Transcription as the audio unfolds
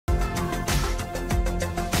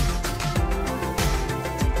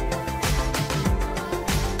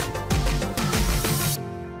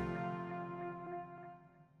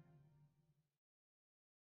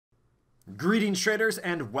Greetings traders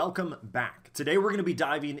and welcome back. Today we're going to be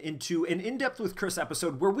diving into an in-depth with Chris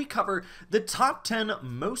episode where we cover the top 10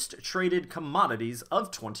 most traded commodities of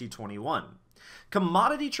 2021.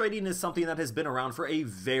 Commodity trading is something that has been around for a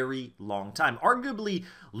very long time, arguably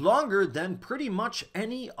longer than pretty much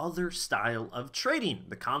any other style of trading.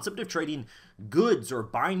 The concept of trading goods or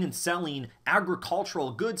buying and selling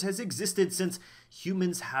agricultural goods has existed since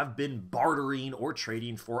humans have been bartering or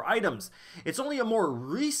trading for items. It's only a more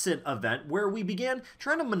recent event where we began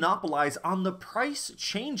trying to monopolize on the price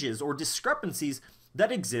changes or discrepancies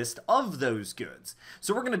that exist of those goods.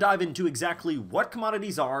 So we're going to dive into exactly what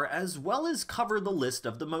commodities are, as well as cover the list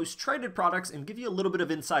of the most traded products and give you a little bit of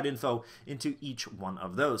inside info into each one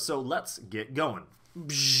of those. So let's get going.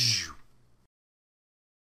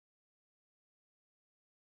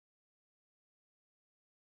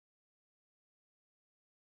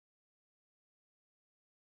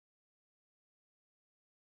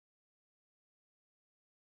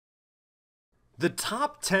 The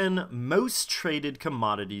top 10 most traded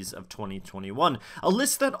commodities of 2021, a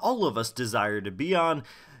list that all of us desire to be on.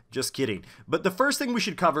 Just kidding. But the first thing we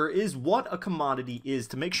should cover is what a commodity is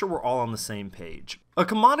to make sure we're all on the same page. A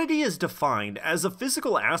commodity is defined as a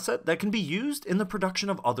physical asset that can be used in the production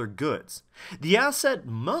of other goods. The asset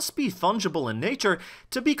must be fungible in nature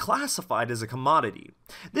to be classified as a commodity.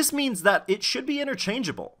 This means that it should be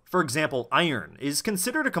interchangeable. For example, iron is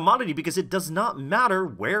considered a commodity because it does not matter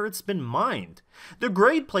where it's been mined. The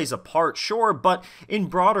grade plays a part, sure, but in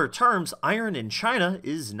broader terms, iron in China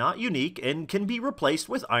is not unique and can be replaced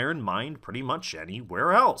with iron mined pretty much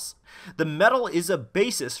anywhere else. The metal is a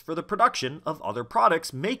basis for the production of other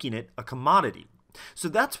products, making it a commodity. So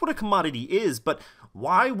that's what a commodity is, but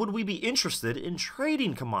why would we be interested in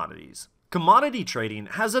trading commodities? Commodity trading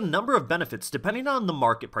has a number of benefits depending on the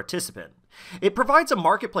market participant. It provides a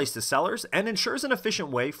marketplace to sellers and ensures an efficient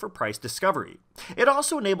way for price discovery. It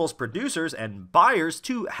also enables producers and buyers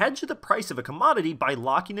to hedge the price of a commodity by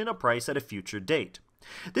locking in a price at a future date.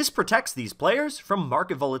 This protects these players from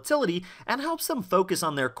market volatility and helps them focus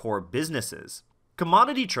on their core businesses.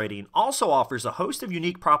 Commodity trading also offers a host of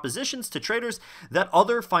unique propositions to traders that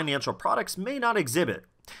other financial products may not exhibit.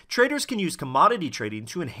 Traders can use commodity trading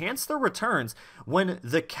to enhance their returns when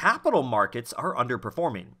the capital markets are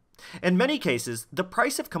underperforming. In many cases, the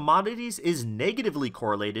price of commodities is negatively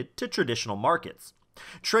correlated to traditional markets.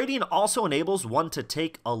 Trading also enables one to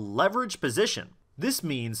take a leverage position. This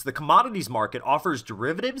means the commodities market offers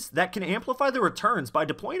derivatives that can amplify the returns by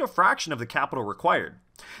deploying a fraction of the capital required.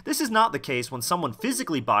 This is not the case when someone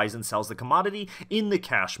physically buys and sells the commodity in the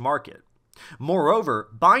cash market. Moreover,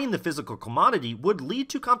 buying the physical commodity would lead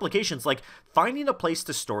to complications like finding a place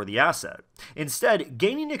to store the asset. Instead,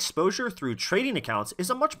 gaining exposure through trading accounts is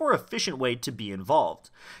a much more efficient way to be involved.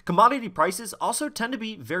 Commodity prices also tend to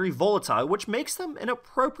be very volatile, which makes them an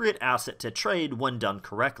appropriate asset to trade when done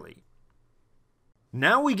correctly.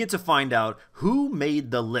 Now we get to find out who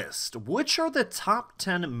made the list. Which are the top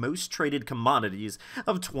 10 most traded commodities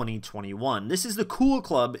of 2021? This is the cool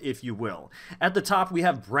club, if you will. At the top, we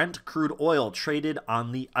have Brent crude oil traded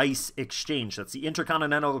on the ICE exchange. That's the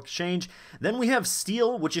Intercontinental Exchange. Then we have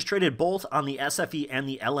steel, which is traded both on the SFE and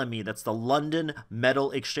the LME. That's the London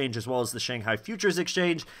Metal Exchange, as well as the Shanghai Futures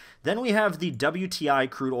Exchange. Then we have the WTI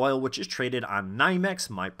crude oil, which is traded on NYMEX,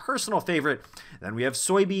 my personal favorite. Then we have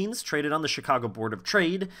soybeans traded on the Chicago Board of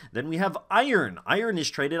Trade. Then we have iron. Iron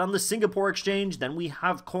is traded on the Singapore Exchange. Then we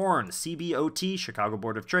have corn, CBOT, Chicago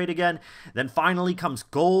Board of Trade again. Then finally comes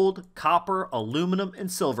gold, copper, aluminum,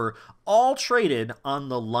 and silver, all traded on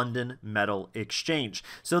the London Metal Exchange.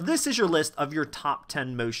 So this is your list of your top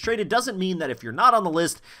 10 most traded. Doesn't mean that if you're not on the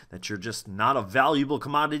list that you're just not a valuable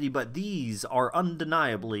commodity, but these are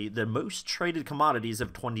undeniably the most traded commodities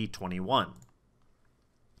of 2021.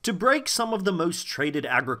 To break some of the most traded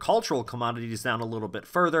agricultural commodities down a little bit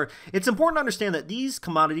further, it's important to understand that these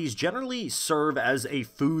commodities generally serve as a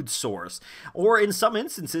food source, or in some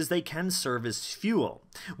instances they can serve as fuel.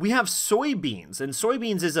 We have soybeans, and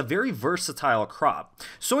soybeans is a very versatile crop.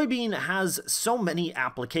 Soybean has so many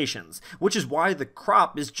applications, which is why the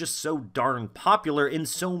crop is just so darn popular in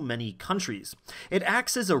so many countries. It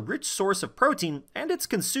acts as a rich source of protein, and it's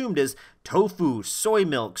consumed as tofu, soy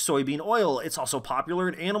milk, soybean oil. It's also popular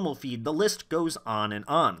in animal feed. The list goes on and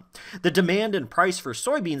on. The demand and price for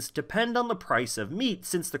soybeans depend on the price of meat,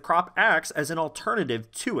 since the crop acts as an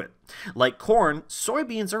alternative to it. Like corn,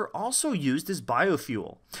 soybeans are also used as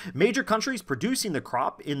biofuel. Major countries producing the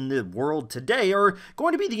crop in the world today are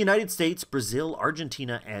going to be the United States, Brazil,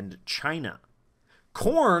 Argentina, and China.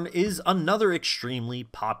 Corn is another extremely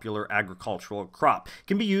popular agricultural crop. It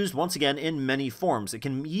can be used once again in many forms. It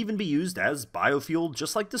can even be used as biofuel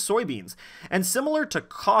just like the soybeans. And similar to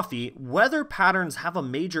coffee, weather patterns have a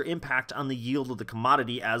major impact on the yield of the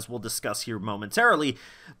commodity, as we'll discuss here momentarily.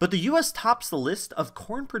 But the US tops the list of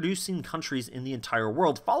corn producing countries in the entire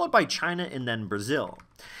world, followed by China and then Brazil.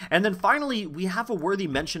 And then finally, we have a worthy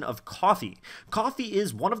mention of coffee. Coffee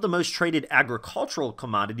is one of the most traded agricultural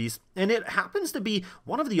commodities, and it happens to be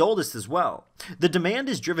one of the oldest as well. The demand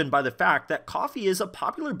is driven by the fact that coffee is a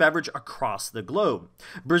popular beverage across the globe.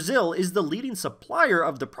 Brazil is the leading supplier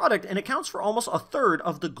of the product and accounts for almost a third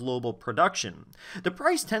of the global production. The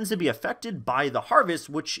price tends to be affected by the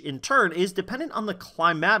harvest, which in turn is dependent on the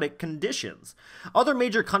climatic conditions. Other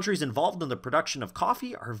major countries involved in the production of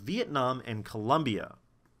coffee are Vietnam and Colombia.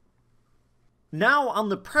 Now, on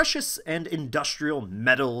the precious and industrial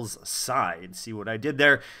metals side, see what I did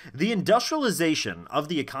there? The industrialization of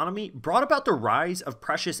the economy brought about the rise of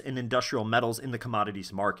precious and industrial metals in the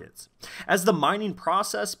commodities markets. As the mining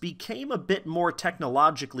process became a bit more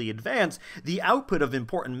technologically advanced, the output of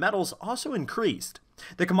important metals also increased.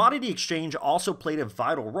 The commodity exchange also played a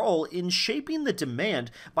vital role in shaping the demand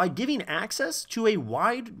by giving access to a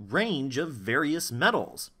wide range of various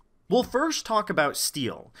metals. We'll first talk about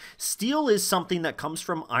steel. Steel is something that comes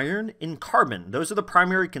from iron and carbon. Those are the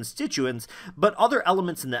primary constituents, but other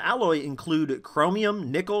elements in the alloy include chromium,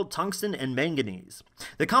 nickel, tungsten, and manganese.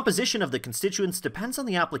 The composition of the constituents depends on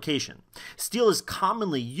the application. Steel is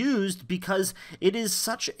commonly used because it is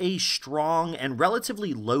such a strong and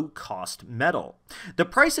relatively low-cost metal. The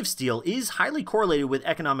price of steel is highly correlated with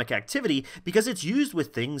economic activity because it's used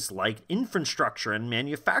with things like infrastructure and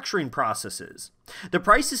manufacturing processes. The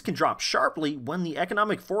prices can drop sharply when the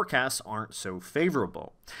economic forecasts aren't so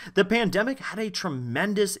favorable. The pandemic had a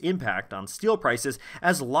tremendous impact on steel prices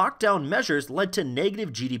as lockdown measures led to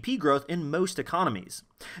negative GDP growth in most economies.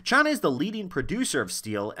 China is the leading producer of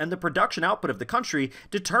steel, and the production output of the country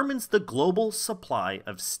determines the global supply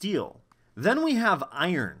of steel. Then we have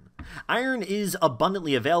iron. Iron is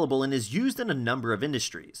abundantly available and is used in a number of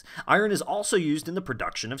industries. Iron is also used in the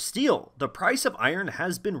production of steel. The price of iron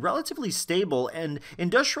has been relatively stable, and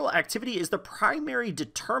industrial activity is the primary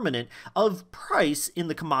determinant of price in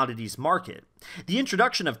the commodities market. The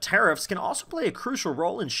introduction of tariffs can also play a crucial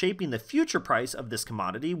role in shaping the future price of this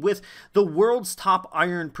commodity, with the world's top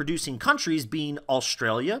iron-producing countries being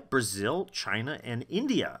Australia, Brazil, China, and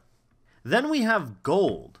India. Then we have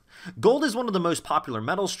gold. Gold is one of the most popular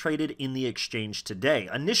metals traded in the exchange today.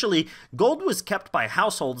 Initially, gold was kept by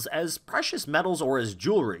households as precious metals or as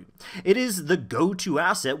jewelry. It is the go-to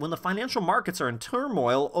asset when the financial markets are in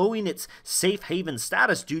turmoil, owing its safe haven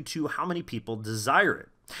status due to how many people desire it.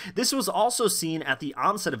 This was also seen at the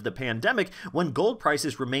onset of the pandemic, when gold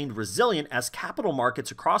prices remained resilient as capital markets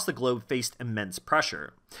across the globe faced immense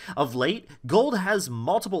pressure. Of late, gold has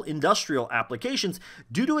multiple industrial applications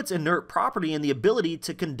due to its inert property and the ability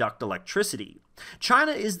to conduct electricity.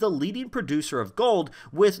 China is the leading producer of gold,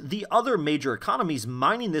 with the other major economies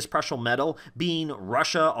mining this precious metal being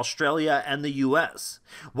Russia, Australia, and the US.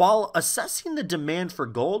 While assessing the demand for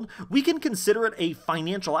gold, we can consider it a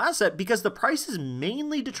financial asset because the price is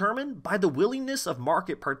mainly determined by the willingness of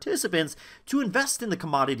market participants to invest in the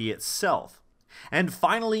commodity itself. And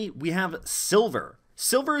finally, we have silver.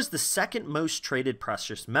 Silver is the second most traded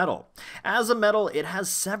precious metal. As a metal, it has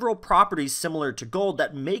several properties similar to gold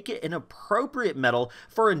that make it an appropriate metal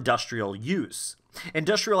for industrial use.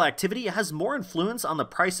 Industrial activity has more influence on the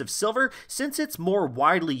price of silver since it's more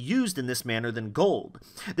widely used in this manner than gold.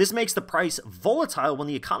 This makes the price volatile when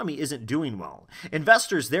the economy isn't doing well.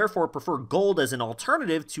 Investors therefore prefer gold as an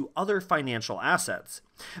alternative to other financial assets.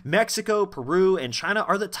 Mexico, Peru, and China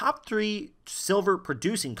are the top 3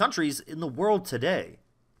 silver-producing countries in the world today.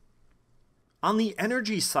 On the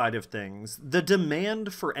energy side of things, the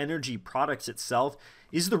demand for energy products itself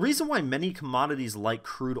is the reason why many commodities like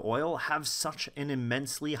crude oil have such an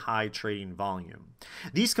immensely high trading volume.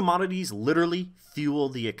 These commodities literally fuel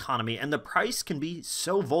the economy, and the price can be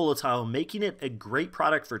so volatile, making it a great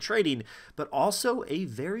product for trading, but also a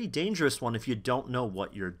very dangerous one if you don't know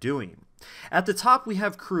what you're doing. At the top, we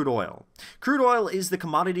have crude oil. Crude oil is the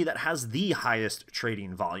commodity that has the highest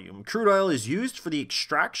trading volume. Crude oil is used for the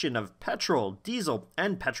extraction of petrol, diesel,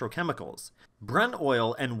 and petrochemicals. Brent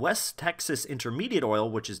oil and West Texas Intermediate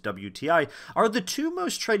oil, which is WTI, are the 2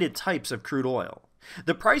 most traded types of crude oil.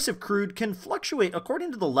 The price of crude can fluctuate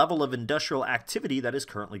according to the level of industrial activity that is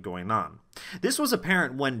currently going on. This was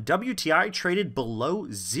apparent when WTI traded below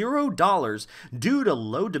 $0 due to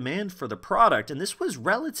low demand for the product, and this was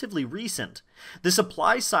relatively recent. The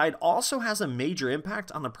supply side also has a major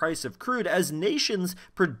impact on the price of crude, as nations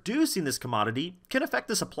producing this commodity can affect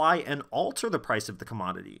the supply and alter the price of the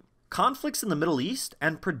commodity. Conflicts in the Middle East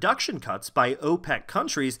and production cuts by OPEC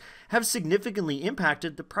countries have significantly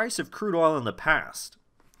impacted the price of crude oil in the past.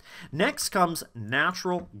 Next comes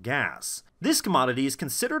natural gas. This commodity is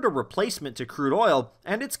considered a replacement to crude oil,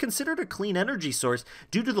 and it's considered a clean energy source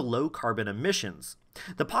due to the low carbon emissions.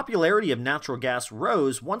 The popularity of natural gas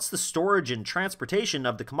rose once the storage and transportation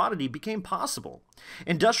of the commodity became possible.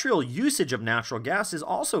 Industrial usage of natural gas is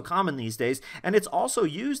also common these days, and it's also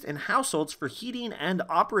used in households for heating and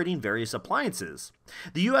operating various appliances.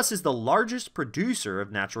 The US is the largest producer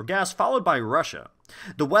of natural gas, followed by Russia.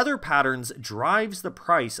 The weather patterns drives the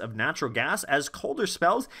price of natural gas, as colder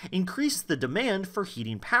spells increase the demand for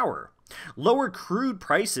heating power. Lower crude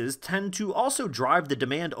prices tend to also drive the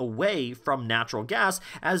demand away from natural gas,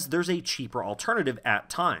 as there's a cheaper alternative at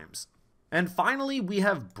times. And finally, we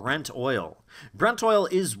have Brent oil. Brent oil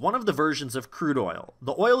is one of the versions of crude oil.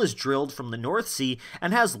 The oil is drilled from the North Sea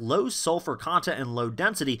and has low sulfur content and low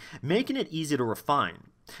density, making it easy to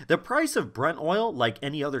refine. The price of Brent oil, like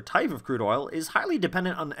any other type of crude oil, is highly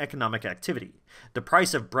dependent on economic activity. The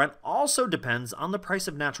price of Brent also depends on the price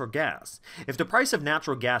of natural gas. If the price of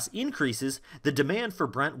natural gas increases, the demand for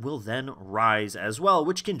Brent will then rise as well,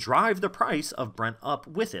 which can drive the price of Brent up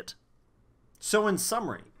with it. So in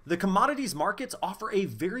summary, the commodities markets offer a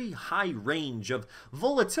very high range of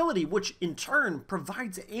volatility, which in turn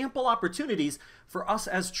provides ample opportunities for us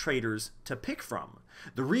as traders to pick from.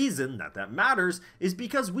 The reason that matters is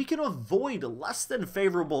because we can avoid less than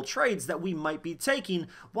favorable trades that we might be taking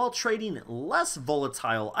while trading less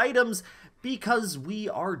volatile items, because we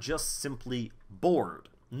are just simply bored.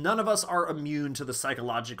 None of us are immune to the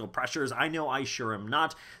psychological pressures. I know I sure am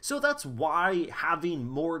not. So that's why having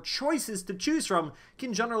more choices to choose from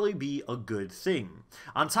can generally be a good thing.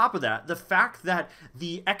 On top of that, the fact that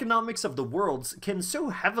the economics of the world can so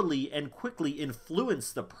heavily and quickly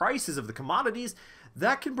influence the prices of the commodities,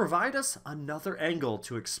 that can provide us another angle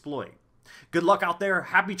to exploit. Good luck out there.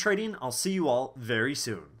 Happy trading. I'll see you all very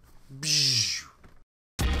soon.